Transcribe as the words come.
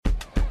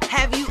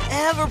Have you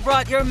ever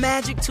brought your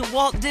magic to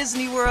Walt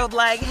Disney World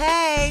like,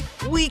 hey,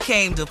 we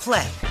came to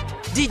play?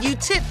 Did you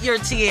tip your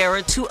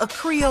tiara to a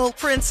Creole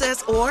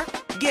princess or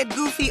get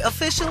goofy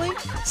officially?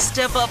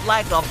 Step up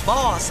like a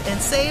boss and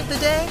save the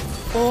day?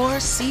 Or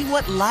see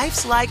what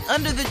life's like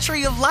under the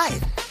tree of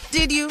life?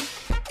 Did you?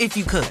 If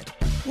you could.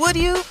 Would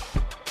you?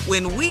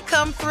 When we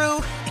come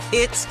through,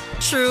 it's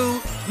true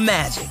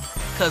magic.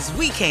 'Cause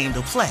we came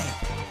to play.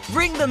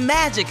 Bring the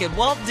magic at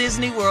Walt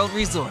Disney World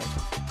Resort.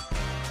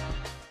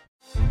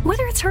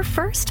 Whether it's her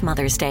first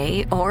Mother's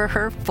Day or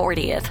her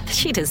 40th,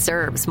 she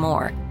deserves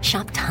more.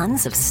 Shop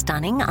tons of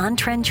stunning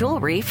on-trend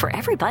jewelry for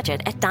every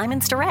budget at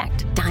Diamonds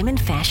Direct. Diamond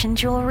fashion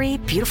jewelry,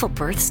 beautiful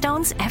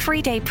birthstones,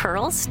 everyday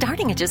pearls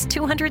starting at just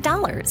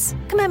 $200.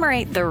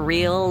 Commemorate the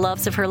real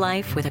loves of her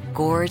life with a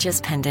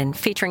gorgeous pendant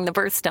featuring the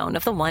birthstone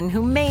of the one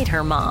who made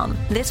her mom.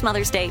 This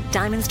Mother's Day,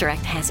 Diamonds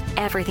Direct has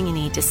everything you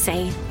need to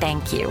say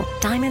thank you.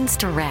 Diamonds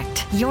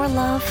Direct. Your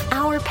love,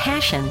 our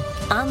passion.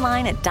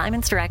 Online at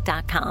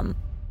diamondsdirect.com.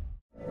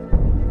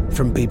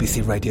 From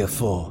BBC Radio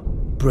 4,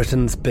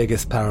 Britain's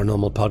biggest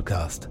paranormal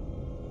podcast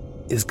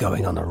is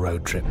going on a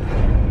road trip.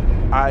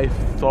 I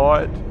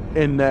thought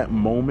in that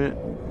moment,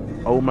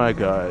 oh my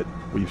God,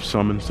 we've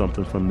summoned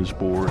something from this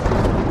board.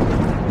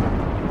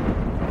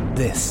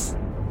 This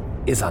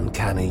is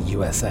Uncanny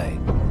USA.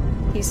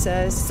 He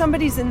says,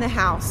 somebody's in the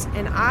house,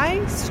 and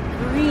I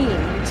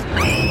screamed.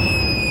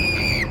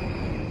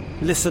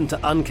 Listen to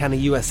Uncanny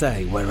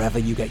USA wherever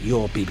you get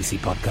your BBC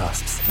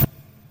podcasts,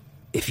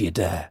 if you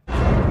dare.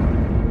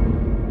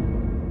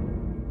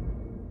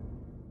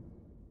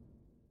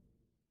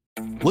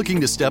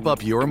 Looking to step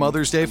up your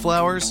Mother's Day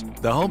flowers?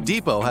 The Home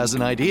Depot has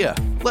an idea.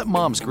 Let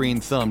Mom's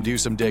green thumb do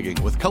some digging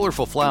with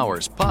colorful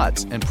flowers,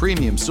 pots, and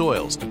premium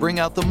soils to bring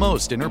out the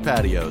most in her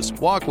patios,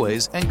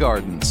 walkways, and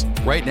gardens.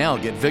 Right now,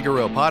 get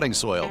Vigoro potting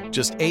soil,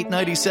 just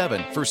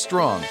 $8.97 for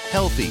strong,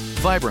 healthy,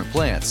 vibrant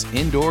plants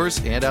indoors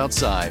and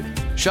outside.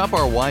 Shop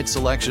our wide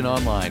selection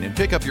online and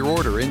pick up your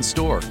order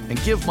in-store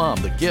and give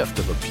Mom the gift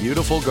of a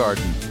beautiful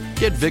garden.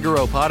 Get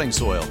Vigoro potting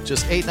soil,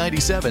 just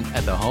 $8.97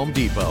 at the Home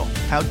Depot.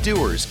 How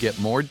doers get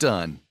more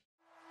done.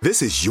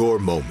 This is your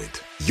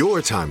moment,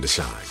 your time to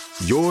shine,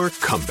 your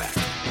comeback.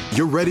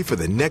 You're ready for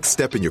the next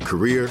step in your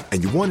career,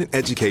 and you want an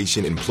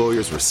education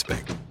employers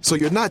respect. So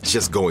you're not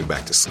just going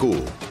back to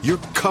school, you're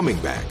coming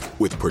back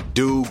with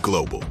Purdue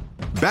Global.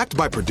 Backed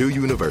by Purdue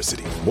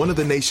University, one of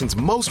the nation's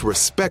most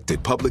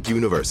respected public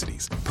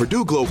universities,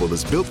 Purdue Global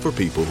is built for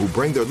people who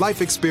bring their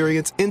life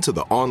experience into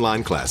the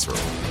online classroom.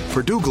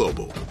 Purdue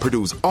Global,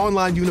 Purdue's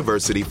online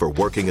university for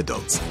working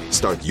adults.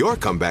 Start your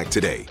comeback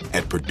today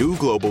at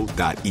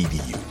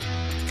purdueglobal.edu.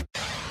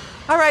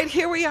 All right,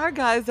 here we are,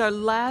 guys. Our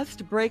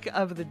last break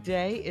of the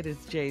day. It is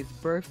Jay's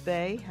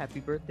birthday. Happy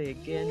birthday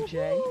again,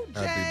 Jay.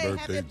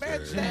 Happy birthday,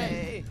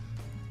 Jay.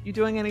 You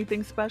doing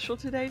anything special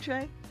today,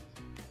 Jay?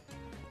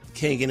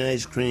 Cake and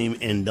ice cream,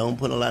 and don't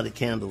put a lot of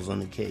candles on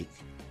the cake.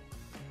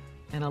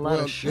 And a lot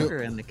of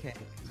sugar in the cake.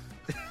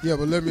 Yeah,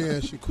 but let me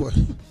ask you a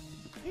question.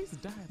 He's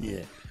dying.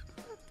 Yeah.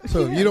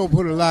 So if you don't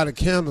put a lot of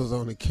candles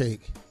on the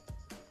cake,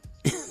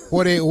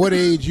 what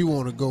age you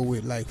want to go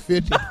with? Like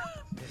 50?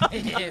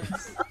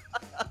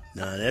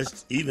 No,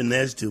 that's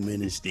too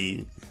many,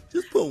 Steve.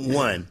 Just put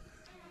one.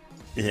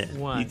 Yeah.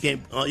 One. You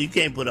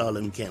can't put all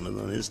them candles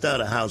on it.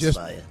 Start a house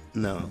fire.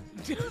 No.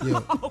 Yeah,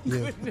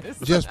 yeah.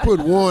 Just put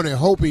one and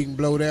hope he can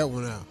blow that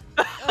one out.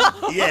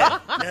 Yeah.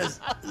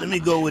 Let me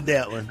go with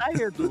that one. I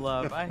hear the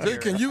love. Jay,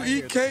 can you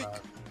eat cake?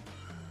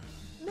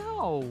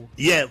 No.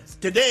 Yeah,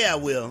 today I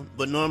will,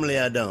 but normally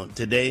I don't.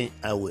 Today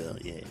I will,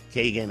 yeah.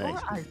 Cake and ice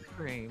cream. Ice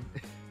cream.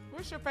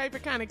 What's your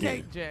favorite kind of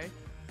cake, Jay?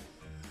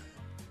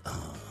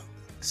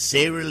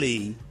 Sara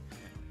Lee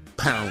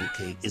pound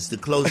cake. It's the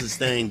closest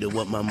thing to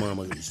what my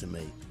mama used to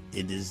make.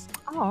 It is.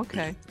 Oh,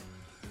 okay.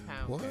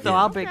 Pound. So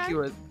I'll bake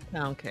you a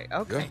pound cake.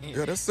 Okay.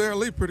 Yeah, that's Sara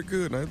Lee pretty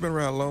good. Now, it's been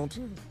around a long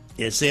time.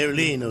 Yeah, Sara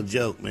Lee ain't no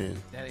joke, man.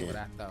 That ain't what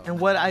I thought. And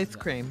what ice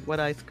cream? What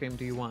ice cream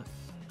do you want?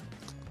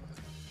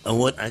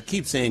 What I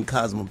keep saying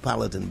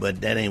cosmopolitan,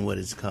 but that ain't what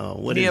it's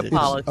called. What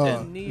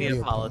Neapolitan. is it?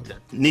 Neapolitan.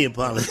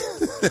 Neapolitan.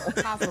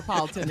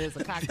 Cosmopolitan is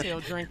a cocktail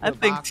drink I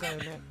with think vodka in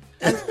it.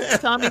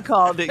 Tommy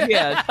called it.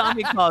 Yeah,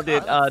 Tommy called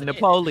it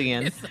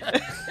Napoleon.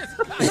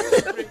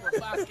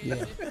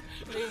 Yeah.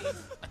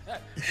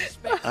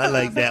 I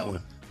like that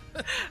one.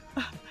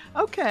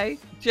 Okay,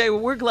 Jay. Well,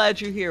 we're glad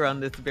you're here on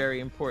this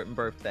very important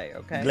birthday.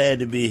 Okay. Glad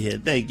to be here.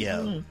 Thank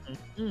y'all.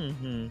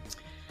 Mm-hmm.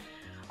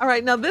 All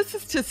right, now this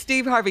is to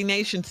Steve Harvey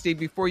Nation, Steve.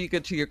 Before you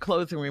get to your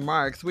closing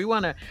remarks, we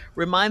want to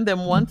remind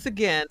them once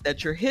again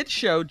that your hit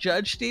show,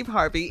 Judge Steve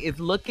Harvey, is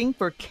looking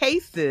for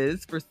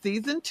cases for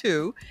season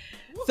 2.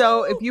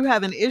 So if you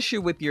have an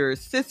issue with your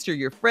sister,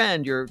 your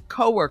friend, your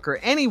coworker,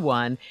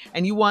 anyone,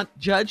 and you want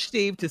Judge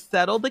Steve to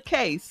settle the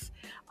case,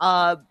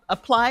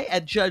 apply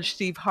at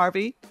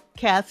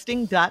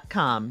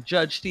JudgeSteveHarveyCasting.com.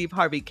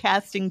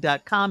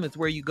 JudgeSteveHarveyCasting.com is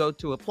where you go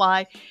to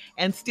apply,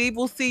 and Steve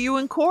will see you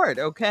in court,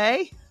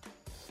 okay?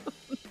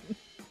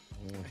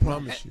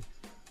 Promise you.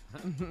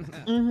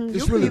 Mm-hmm.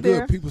 It's really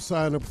good people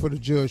sign up for the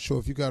Judge Show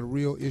if you got a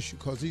real issue,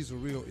 because these are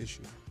real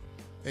issues.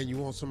 and you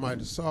want somebody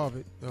to solve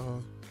it,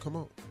 come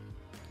on.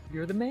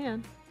 You're the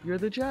man. You're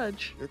the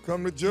judge. Here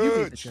come the You be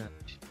the judge.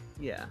 judge.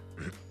 Yeah.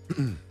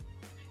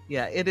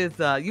 Yeah, it is.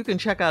 You can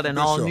check out an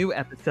Good show. all-new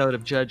episode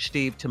of Judge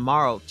Steve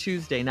tomorrow,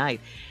 Tuesday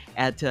night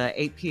at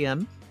 8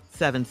 p.m.,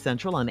 7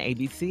 Central on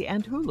ABC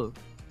and Hulu.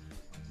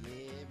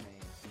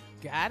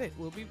 Got it.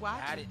 We'll be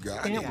watching.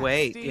 Can't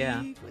wait. Steve.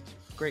 Yeah.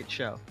 Great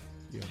show.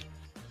 Yeah.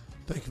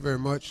 Thank you very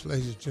much,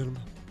 ladies and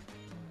gentlemen.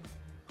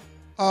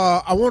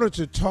 I wanted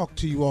to talk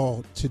to you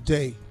all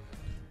today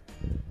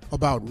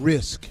about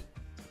risk.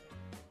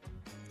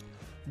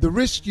 The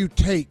risk you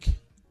take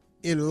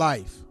in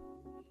life.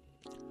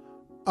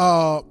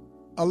 A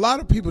lot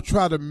of people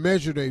try to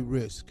measure their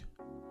risk.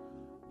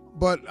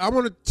 But I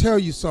want to tell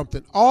you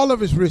something. All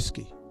of it's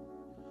risky.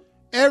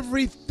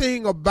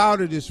 Everything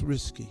about it is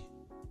risky.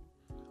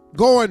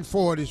 Going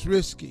for it is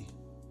risky.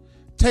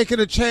 Taking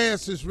a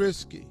chance is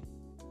risky.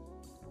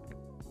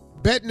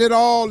 Betting it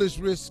all is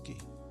risky.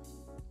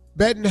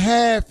 Betting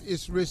half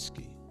is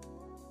risky.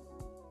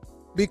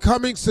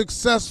 Becoming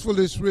successful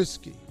is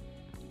risky.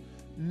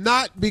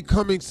 Not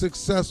becoming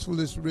successful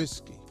is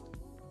risky.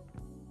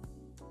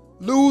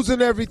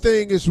 Losing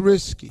everything is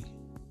risky.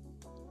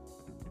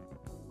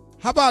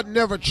 How about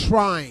never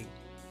trying?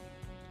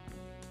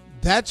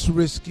 That's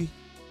risky.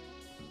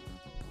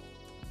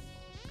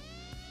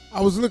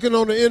 I was looking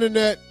on the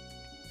internet,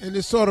 and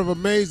it's sort of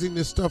amazing,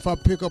 this stuff I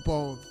pick up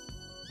on.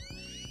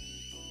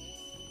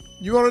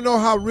 You want to know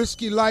how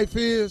risky life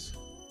is?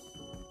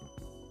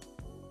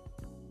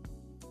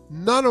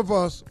 None of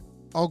us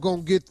are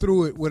going to get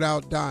through it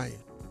without dying.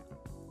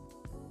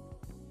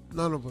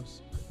 None of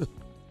us.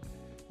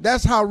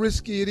 That's how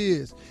risky it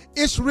is.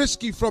 It's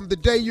risky from the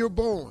day you're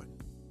born.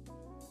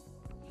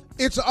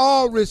 It's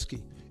all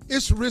risky.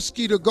 It's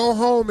risky to go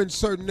home in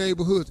certain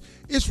neighborhoods.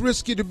 It's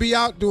risky to be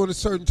out during a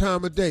certain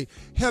time of day.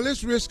 Hell,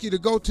 it's risky to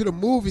go to the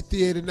movie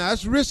theater now.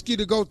 It's risky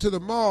to go to the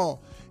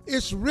mall.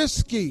 It's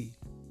risky.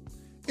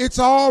 It's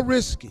all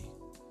risky.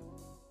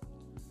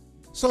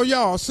 So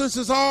y'all, since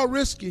it's all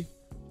risky,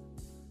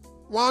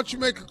 why don't you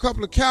make a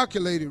couple of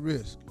calculated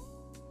risks?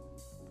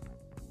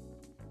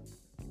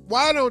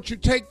 Why don't you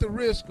take the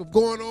risk of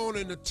going on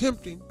and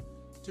attempting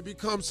to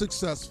become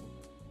successful?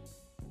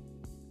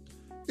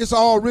 It's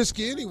all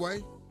risky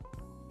anyway.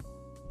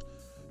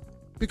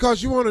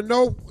 Because you want to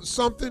know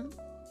something?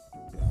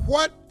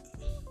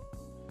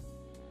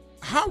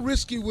 How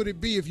risky would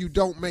it be if you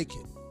don't make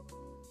it?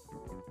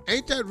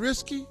 Ain't that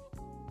risky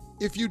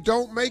if you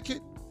don't make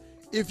it?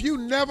 If you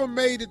never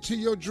made it to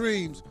your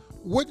dreams,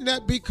 wouldn't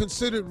that be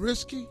considered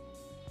risky?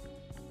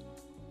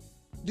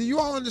 Do you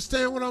all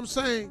understand what I'm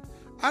saying?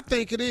 I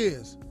think it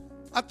is.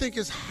 I think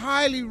it's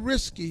highly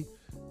risky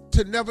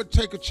to never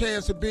take a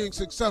chance at being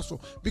successful,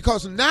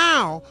 because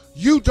now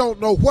you don't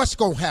know what's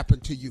going to happen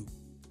to you.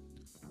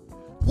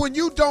 When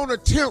you don't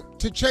attempt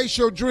to chase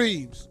your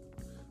dreams,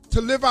 to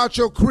live out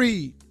your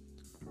creed,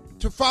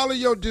 to follow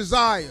your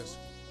desires,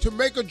 to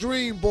make a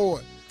dream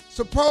board,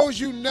 suppose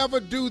you never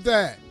do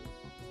that.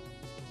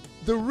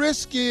 The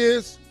risk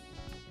is,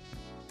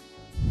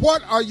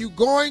 what are you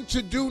going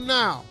to do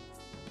now?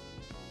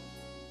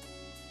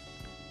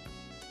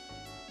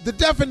 The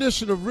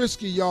definition of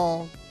risky,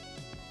 y'all,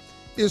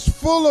 is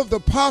full of the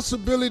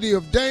possibility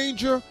of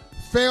danger,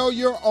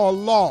 failure, or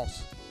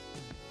loss.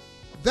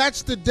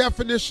 That's the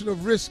definition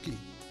of risky.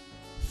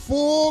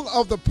 Full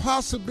of the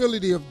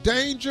possibility of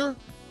danger,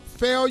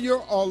 failure,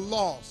 or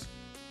loss.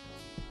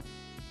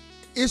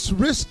 It's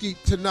risky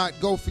to not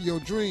go for your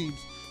dreams,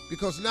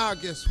 because now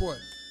guess what?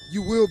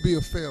 You will be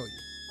a failure.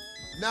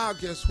 Now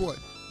guess what?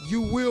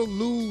 You will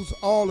lose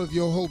all of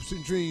your hopes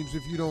and dreams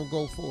if you don't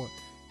go for it.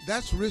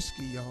 That's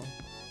risky, y'all.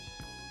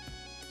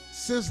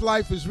 Since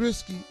life is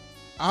risky,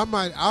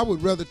 I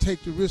would rather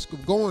take the risk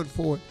of going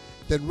for it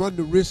than run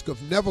the risk of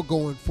never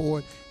going for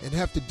it and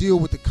have to deal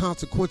with the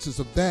consequences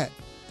of that.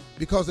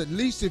 Because at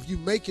least if you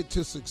make it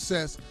to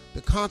success,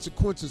 the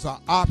consequences are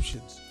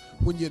options.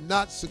 When you're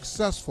not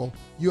successful,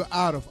 you're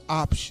out of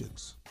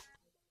options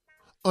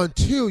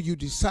until you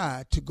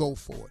decide to go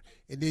for it.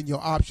 And then your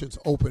options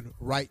open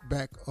right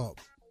back up.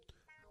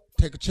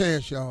 Take a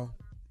chance, y'all.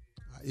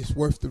 It's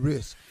worth the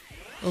risk.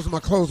 Those are my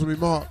closing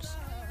remarks.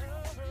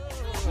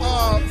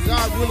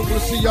 God willing, we'll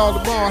see y'all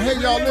tomorrow. Hey,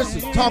 y'all,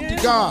 listen, talk to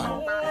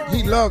God.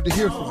 He'd love to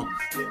hear from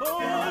you.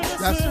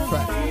 That's a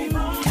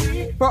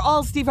fact. For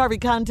all Steve Harvey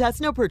contests,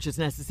 no purchase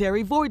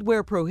necessary, void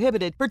where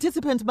prohibited.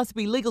 Participants must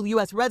be legal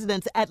U.S.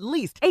 residents at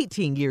least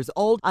 18 years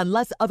old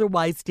unless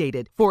otherwise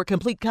stated. For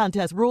complete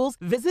contest rules,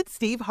 visit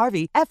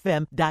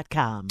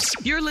SteveHarveyFM.com.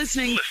 You're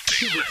listening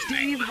to the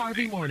Steve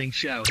Harvey Morning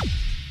Show.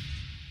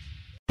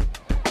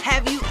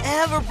 Have you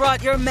ever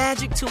brought your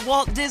magic to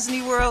Walt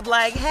Disney World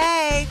like,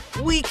 hey,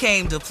 we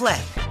came to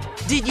play?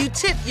 Did you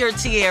tip your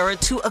tiara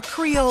to a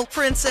Creole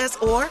princess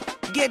or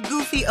get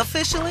goofy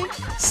officially?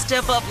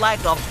 Step up like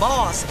a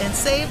boss and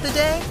save the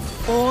day?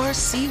 Or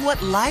see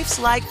what life's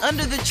like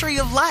under the tree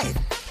of life?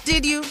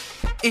 Did you?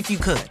 If you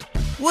could.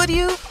 Would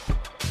you?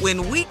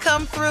 When we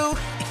come through,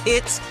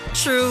 it's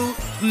true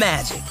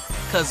magic.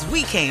 'Cause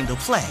we came to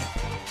play.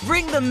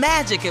 Bring the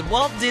magic at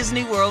Walt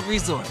Disney World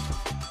Resort.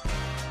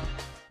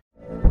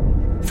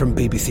 From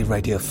BBC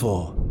Radio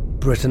 4,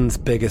 Britain's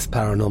biggest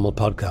paranormal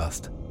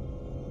podcast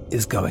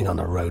is going on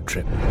a road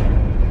trip.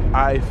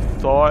 I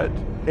thought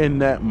in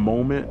that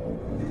moment,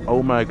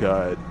 oh my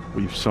God,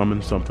 we've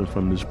summoned something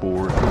from this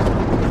board.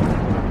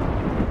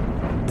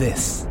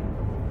 This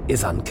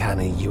is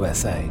Uncanny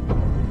USA.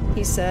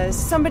 He says,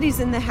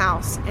 somebody's in the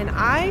house, and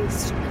I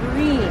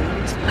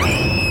screamed.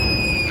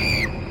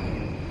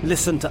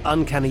 Listen to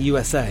Uncanny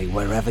USA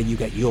wherever you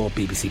get your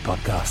BBC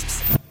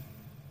podcasts,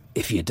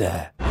 if you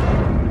dare.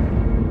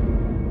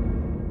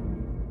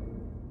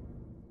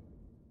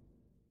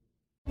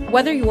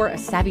 Whether you're a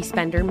savvy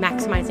spender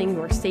maximizing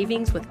your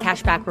savings with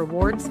cashback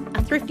rewards,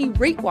 a thrifty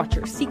rate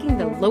watcher seeking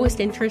the lowest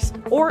interest,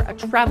 or a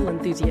travel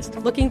enthusiast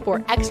looking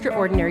for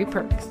extraordinary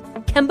perks,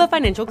 Kemba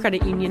Financial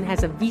Credit Union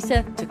has a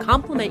visa to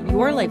complement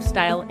your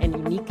lifestyle and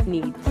unique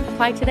needs.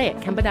 Apply today at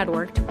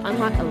Kemba.org to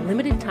unlock a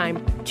limited-time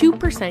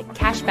 2%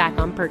 cash back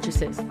on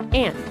purchases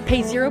and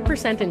pay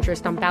 0%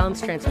 interest on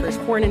balance transfers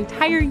for an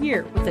entire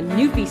year with a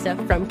new visa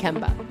from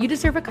Kemba. You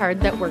deserve a card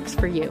that works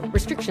for you.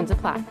 Restrictions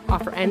apply.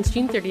 Offer ends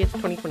June 30th,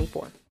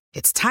 2024.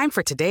 It's time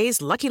for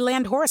today's Lucky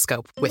Land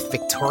horoscope with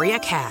Victoria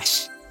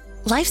Cash.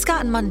 Life's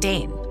gotten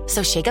mundane,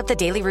 so shake up the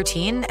daily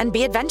routine and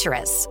be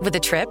adventurous with a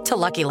trip to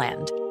Lucky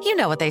Land. You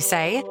know what they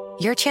say,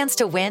 your chance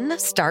to win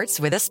starts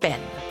with a spin.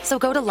 So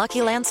go to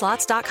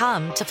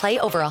LuckyLandSlots.com to play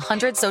over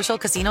 100 social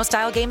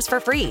casino-style games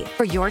for free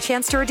for your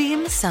chance to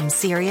redeem some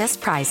serious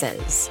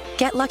prizes.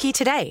 Get lucky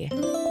today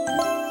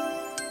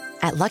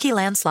at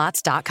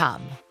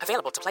LuckyLandSlots.com.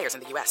 Available to players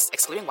in the U.S.,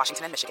 excluding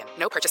Washington and Michigan.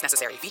 No purchase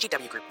necessary.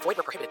 VGW Group. Void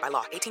where prohibited by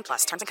law. 18+.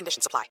 Terms and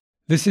conditions apply.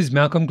 This is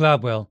Malcolm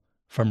Gladwell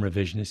from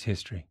Revisionist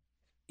History.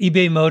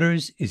 eBay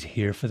Motors is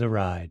here for the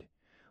ride.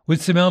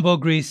 With some elbow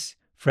grease,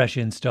 fresh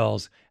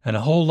installs, and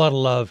a whole lot of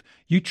love,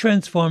 you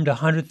transformed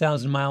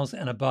 100,000 miles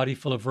and a body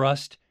full of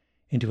rust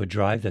into a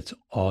drive that's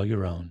all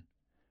your own.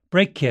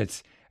 Brake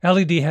kits,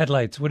 LED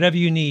headlights, whatever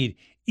you need,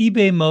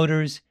 eBay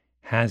Motors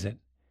has it.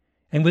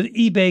 And with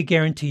eBay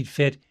Guaranteed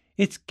Fit,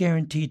 it's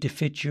guaranteed to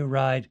fit your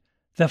ride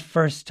the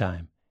first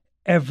time,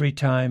 every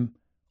time,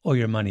 or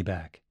your money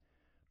back.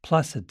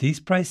 Plus, at these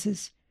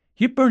prices,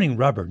 you're burning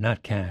rubber,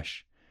 not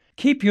cash.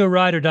 Keep your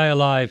ride or die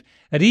alive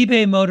at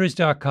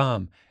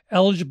ebaymotors.com.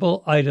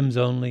 Eligible items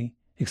only.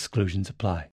 Exclusions apply.